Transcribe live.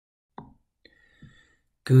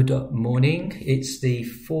Good morning. It's the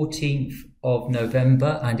 14th of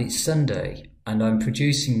November and it's Sunday, and I'm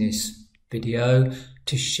producing this video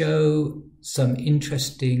to show some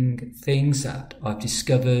interesting things that I've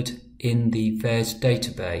discovered in the VAERS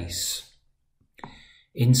database.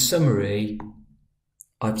 In summary,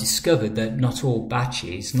 I've discovered that not all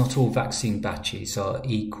vaccine batches are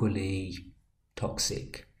equally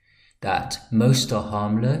toxic, that most are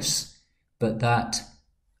harmless, but that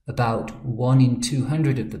about 1 in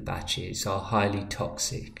 200 of the batches are highly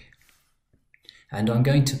toxic. And I'm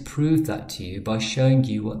going to prove that to you by showing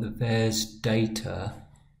you what the VAERS data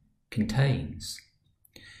contains.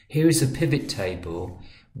 Here is a pivot table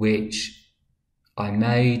which I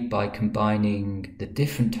made by combining the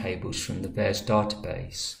different tables from the VAERS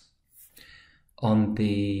database. On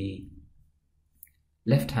the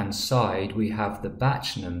left-hand side, we have the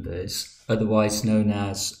batch numbers, otherwise known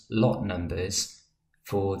as lot numbers,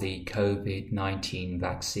 for the COVID-19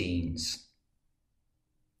 vaccines.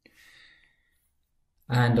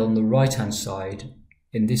 And on the right-hand side,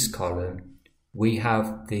 in this column, we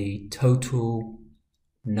have the total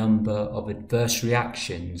number of adverse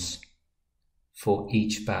reactions for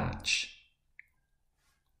each batch.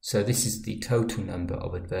 So this is the total number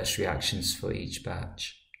of adverse reactions for each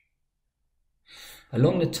batch.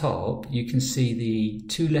 Along the top, you can see the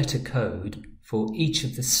two-letter code for each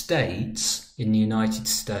of the states in the United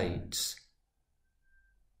States.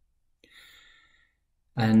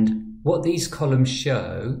 And what these columns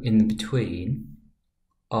show in between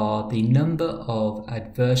are the number of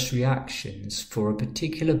adverse reactions for a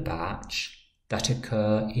particular batch that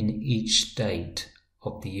occur in each state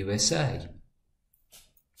of the USA.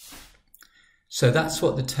 So that's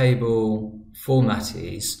what the table format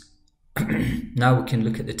is. Now we can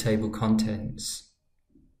look at the table contents.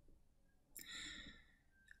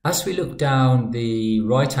 As we look down the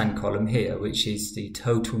right-hand column here, which is the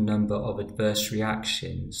total number of adverse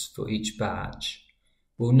reactions for each batch,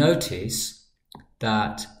 we'll notice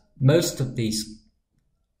that most of these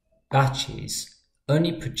batches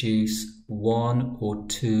only produce 1 or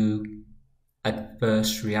 2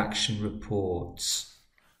 adverse reaction reports.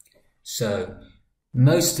 So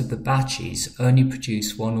most of the batches only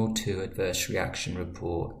produce 1 or 2 adverse reaction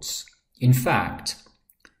reports. In fact,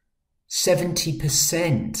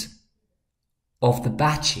 70% of the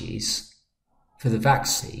batches for the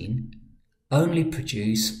vaccine only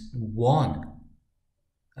produce 1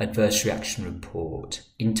 adverse reaction report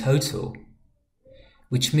in total,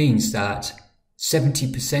 which means that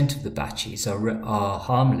 70% of the batches are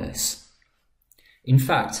harmless. In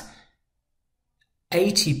fact,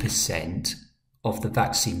 80% of the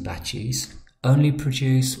vaccine batches only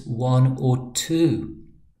produce 1 or 2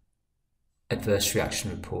 adverse reaction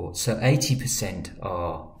reports, so 80%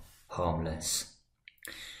 are harmless.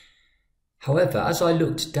 However, as I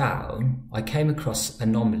looked down, I came across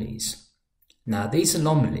anomalies. Now, these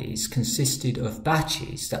anomalies consisted of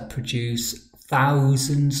batches that produce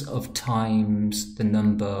thousands of times the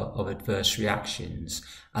number of adverse reactions,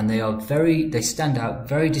 and they stand out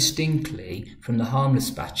very distinctly from the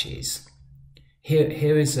harmless batches.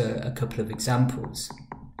 Here is a couple of examples.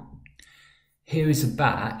 Here is a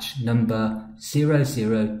batch number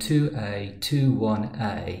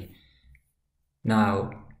 002A21A.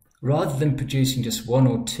 Now, rather than producing just 1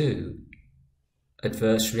 or 2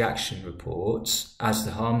 adverse reaction reports, as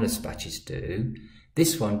the harmless batches do,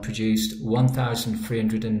 this one produced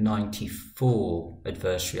 1,394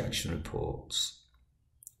 adverse reaction reports.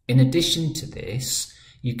 In addition to this,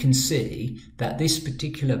 you can see that this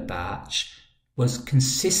particular batch was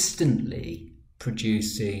consistently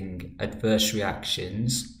producing adverse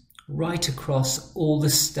reactions right across all the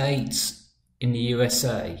states in the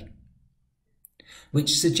USA,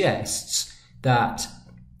 which suggests that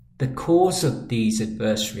the cause of these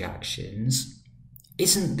adverse reactions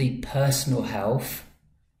isn't the personal health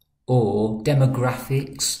or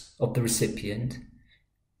demographics of the recipient.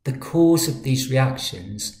 The cause of these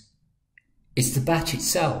reactions is the batch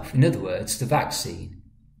itself. In other words, the vaccine.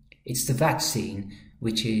 It's the vaccine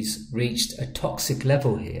which has reached a toxic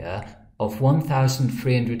level here of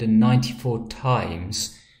 1,394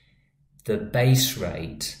 times the base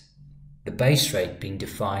rate being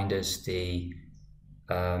defined as the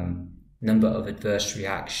number of adverse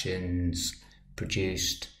reactions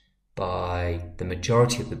produced by the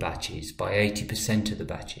majority of the batches, by 80% of the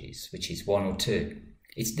batches, which is 1 or 2.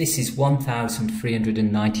 This is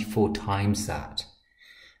 1,394 times that,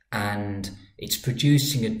 and it's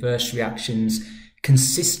producing adverse reactions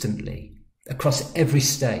consistently across every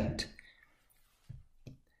state.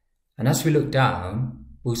 And as we look down,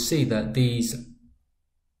 we'll see that these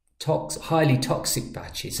highly toxic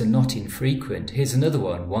batches are not infrequent. Here's another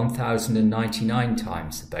one, 1,099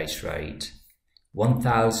 times the base rate,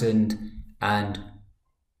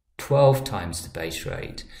 1,012 times the base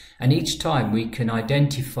rate. And each time we can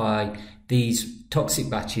identify these toxic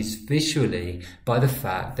batches visually by the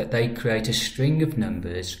fact that they create a string of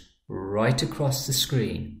numbers right across the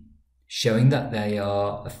screen, showing that they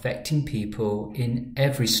are affecting people in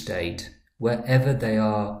every state, wherever they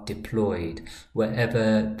are deployed,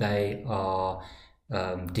 wherever they are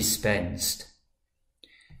dispensed.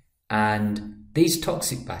 And these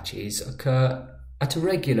toxic batches occur at a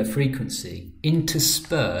regular frequency,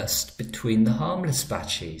 interspersed between the harmless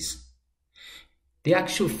batches. The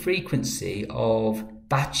actual frequency of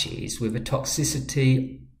batches with a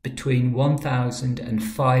toxicity between 1,000 and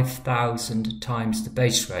 5,000 times the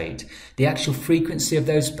base rate, the actual frequency of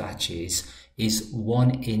those batches is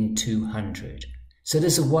 1 in 200. So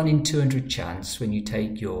there's a 1 in 200 chance when you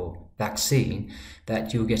take your vaccine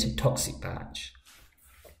that you'll get a toxic batch.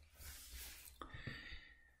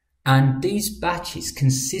 And these batches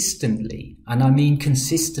consistently, and I mean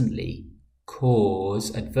consistently,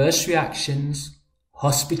 cause adverse reactions,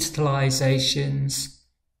 hospitalizations,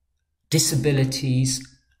 disabilities,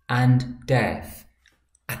 and death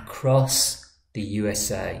across the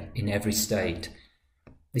USA in every state.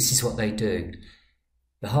 This is what they do.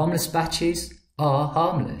 The harmless batches are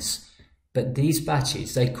harmless, but these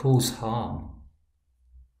batches, they cause harm.